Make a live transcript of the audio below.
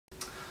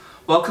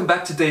Welcome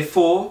back to day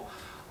 4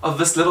 of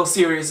this little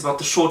series about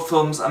the short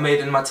films I made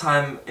in my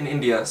time in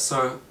India.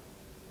 So,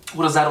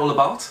 what is that all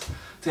about?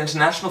 The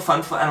International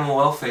Fund for Animal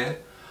Welfare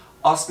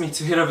asked me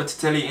to head over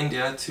to Delhi,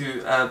 India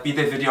to be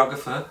their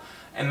videographer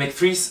and make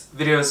 3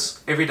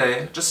 videos every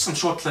day, just some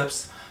short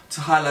clips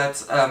to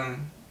highlight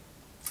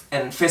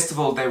a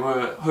festival they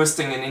were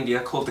hosting in India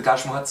called the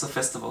Gaj Mahotsav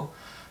Festival.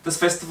 This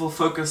festival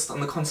focused on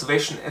the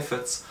conservation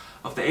efforts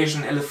of the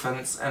Asian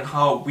elephants and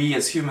how we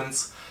as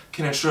humans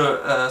can ensure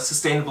a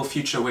sustainable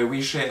future where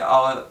we share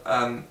our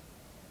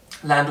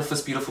land with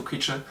this beautiful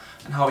creature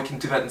and how we can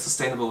do that in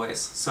sustainable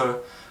ways.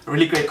 So, a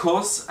really great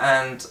course,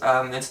 and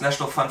the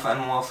International Fund for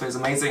Animal Welfare is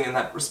amazing in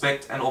that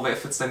respect, and all the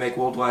efforts they make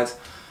worldwide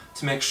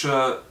to make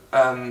sure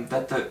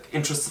that the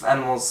interests of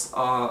animals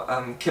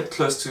are kept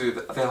close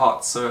to their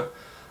hearts. So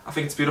I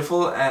think it's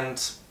beautiful,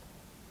 and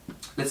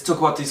let's talk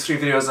about these 3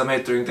 videos I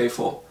made during day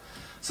 4.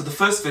 So the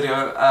first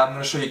video I'm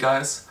going to show you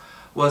guys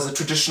was a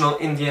traditional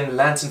Indian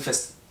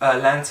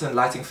lantern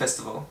lighting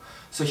festival.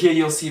 So here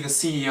you'll see the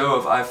CEO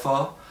of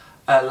IFAW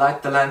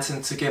light the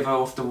lantern together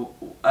with the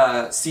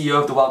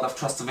CEO of the Wildlife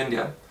Trust of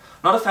India.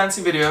 Not a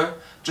fancy video,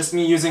 just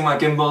me using my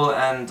gimbal,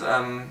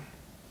 and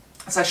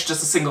it's actually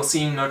just a single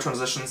scene, no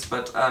transitions,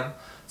 but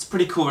it's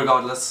pretty cool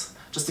regardless,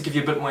 just to give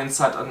you a bit more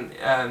insight on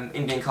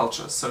Indian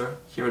culture. So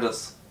here it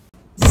is.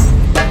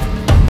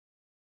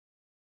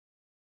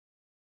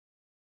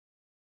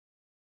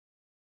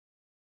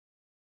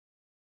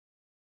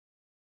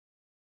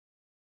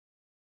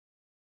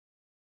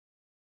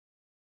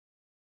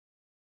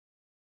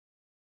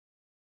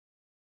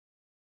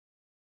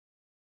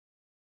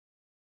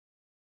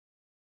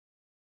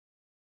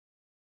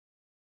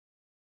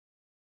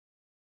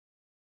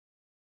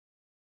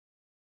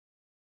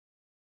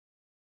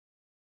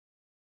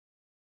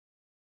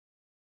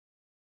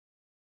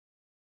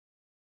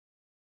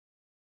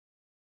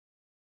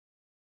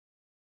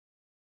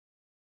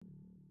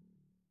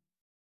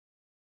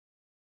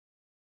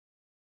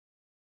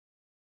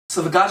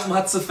 So the Gaj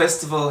Mahotsav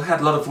Festival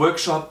had a lot of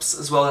workshops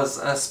as well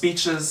as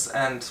speeches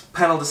and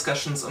panel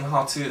discussions on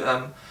how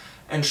to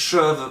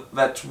ensure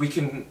that we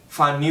can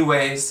find new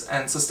ways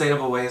and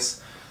sustainable ways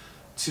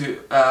to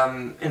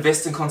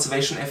invest in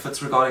conservation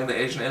efforts regarding the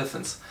Asian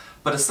elephants.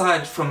 But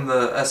aside from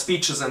the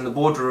speeches and the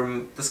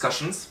boardroom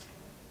discussions,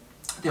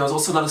 there was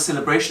also a lot of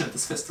celebration at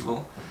this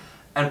festival,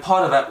 and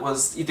part of that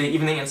was the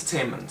evening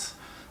entertainment.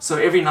 So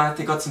every night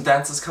they got some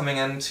dancers coming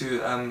in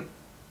to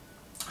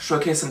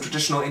showcase some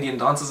traditional Indian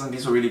dances, and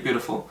these were really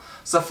beautiful.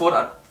 So I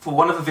thought for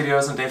one of the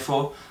videos on day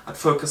 4, I'd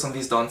focus on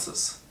these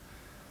dances.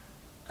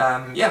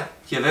 Yeah,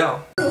 here they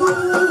are.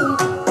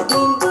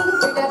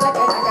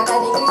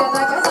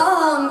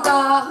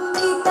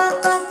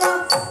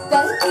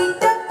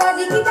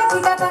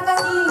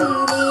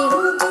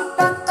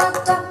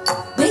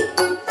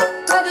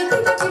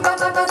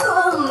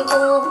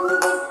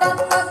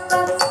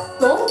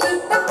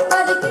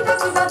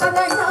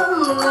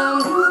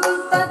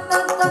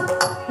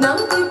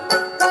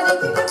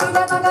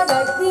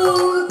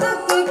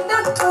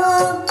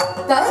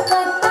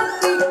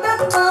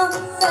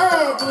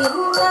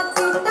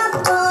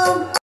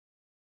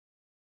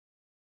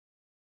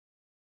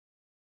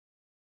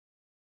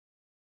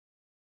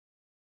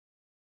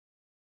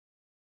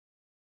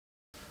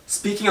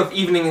 Speaking of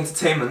evening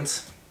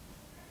entertainment,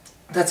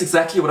 that's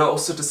exactly what I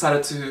also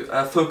decided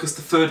to focus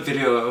the 3rd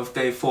video of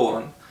day 4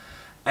 on.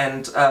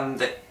 And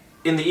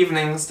in the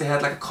evenings they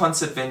had like a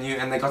concert venue,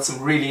 and they got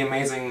some really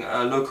amazing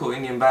local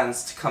Indian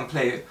bands to come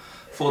play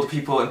for the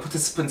people and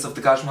participants of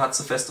the Gaj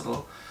Mahotsav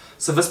Festival.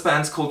 So this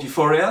band's called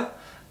IFAW,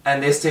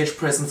 and their stage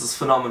presence is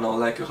phenomenal,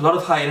 like a lot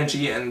of high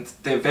energy, and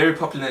they're very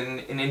popular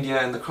in India,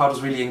 and the crowd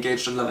was really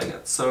engaged and loving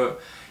it. So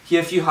here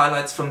are a few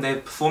highlights from their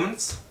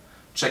performance.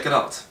 Check it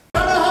out.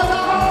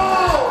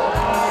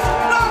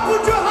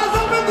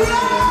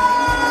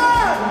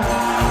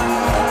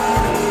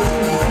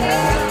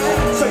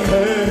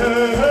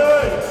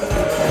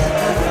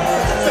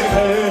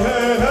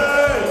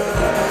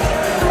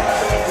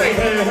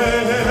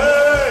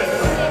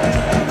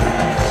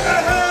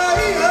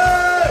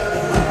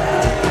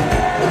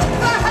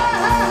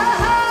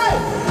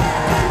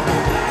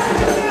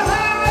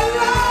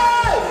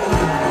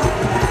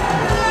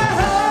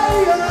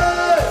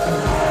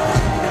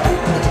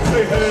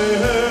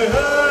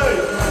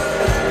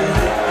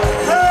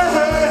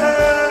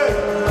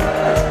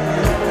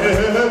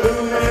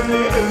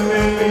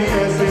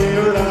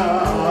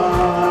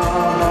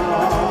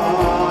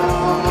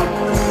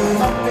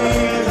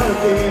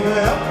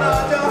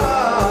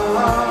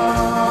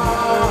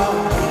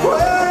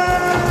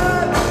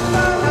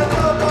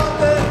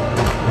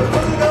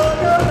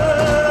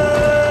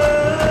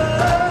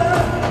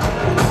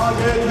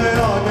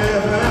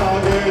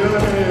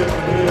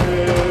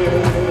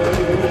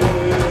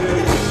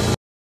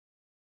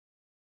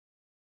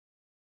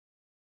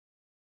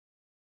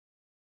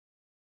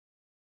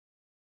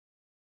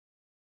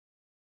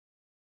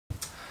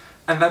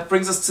 And that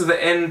brings us to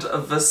the end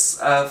of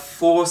this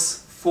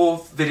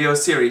fourth video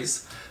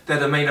series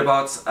that I made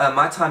about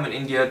my time in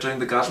India during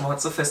the Gaj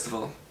Mahotsav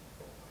Festival.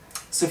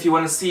 So if you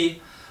want to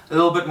see a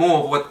little bit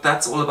more of what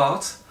that's all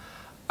about,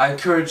 I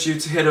encourage you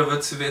to head over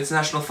to the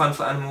International Fund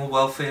for Animal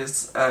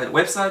Welfare's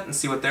website and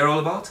see what they're all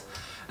about.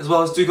 As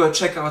well as do go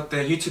check out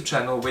their YouTube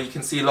channel where you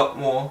can see a lot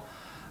more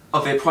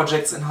of their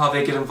projects and how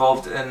they get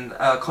involved in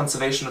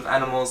conservation of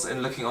animals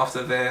and looking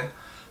after their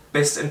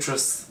best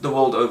interests the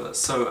world over.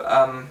 So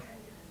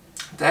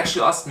they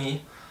actually asked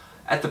me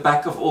at the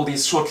back of all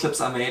these short clips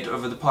I made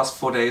over the past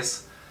 4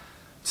 days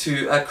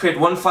to create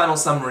one final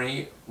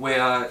summary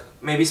where I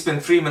maybe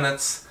spend 3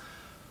 minutes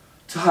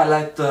to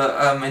highlight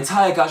the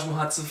entire Gaj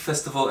Mahotsav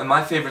Festival and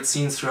my favourite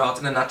scenes throughout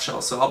in a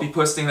nutshell. So I'll be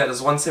posting that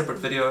as one separate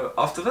video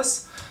after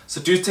this. So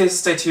do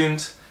stay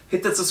tuned,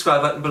 hit that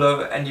subscribe button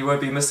below and you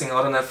won't be missing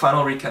out on that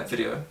final recap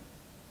video.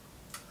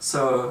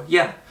 So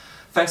yeah,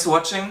 thanks for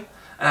watching,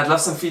 and I'd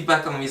love some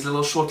feedback on these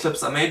little short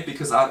clips I made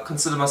because I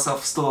consider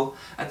myself still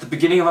at the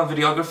beginning of my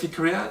videography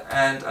career,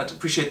 and I'd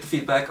appreciate the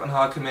feedback on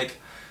how I can make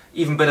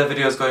even better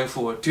videos going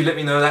forward. Do let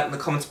me know that in the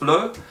comments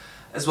below,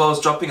 as well as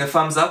dropping a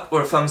thumbs up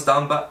or a thumbs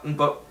down button,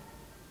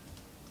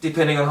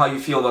 depending on how you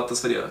feel about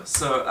this video.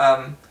 So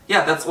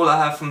yeah, that's all I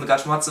have from the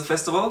Gaj Mahotsav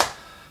Festival.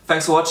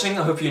 Thanks for watching,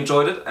 I hope you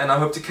enjoyed it, and I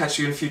hope to catch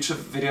you in future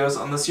videos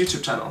on this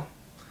YouTube channel.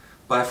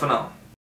 Bye for now.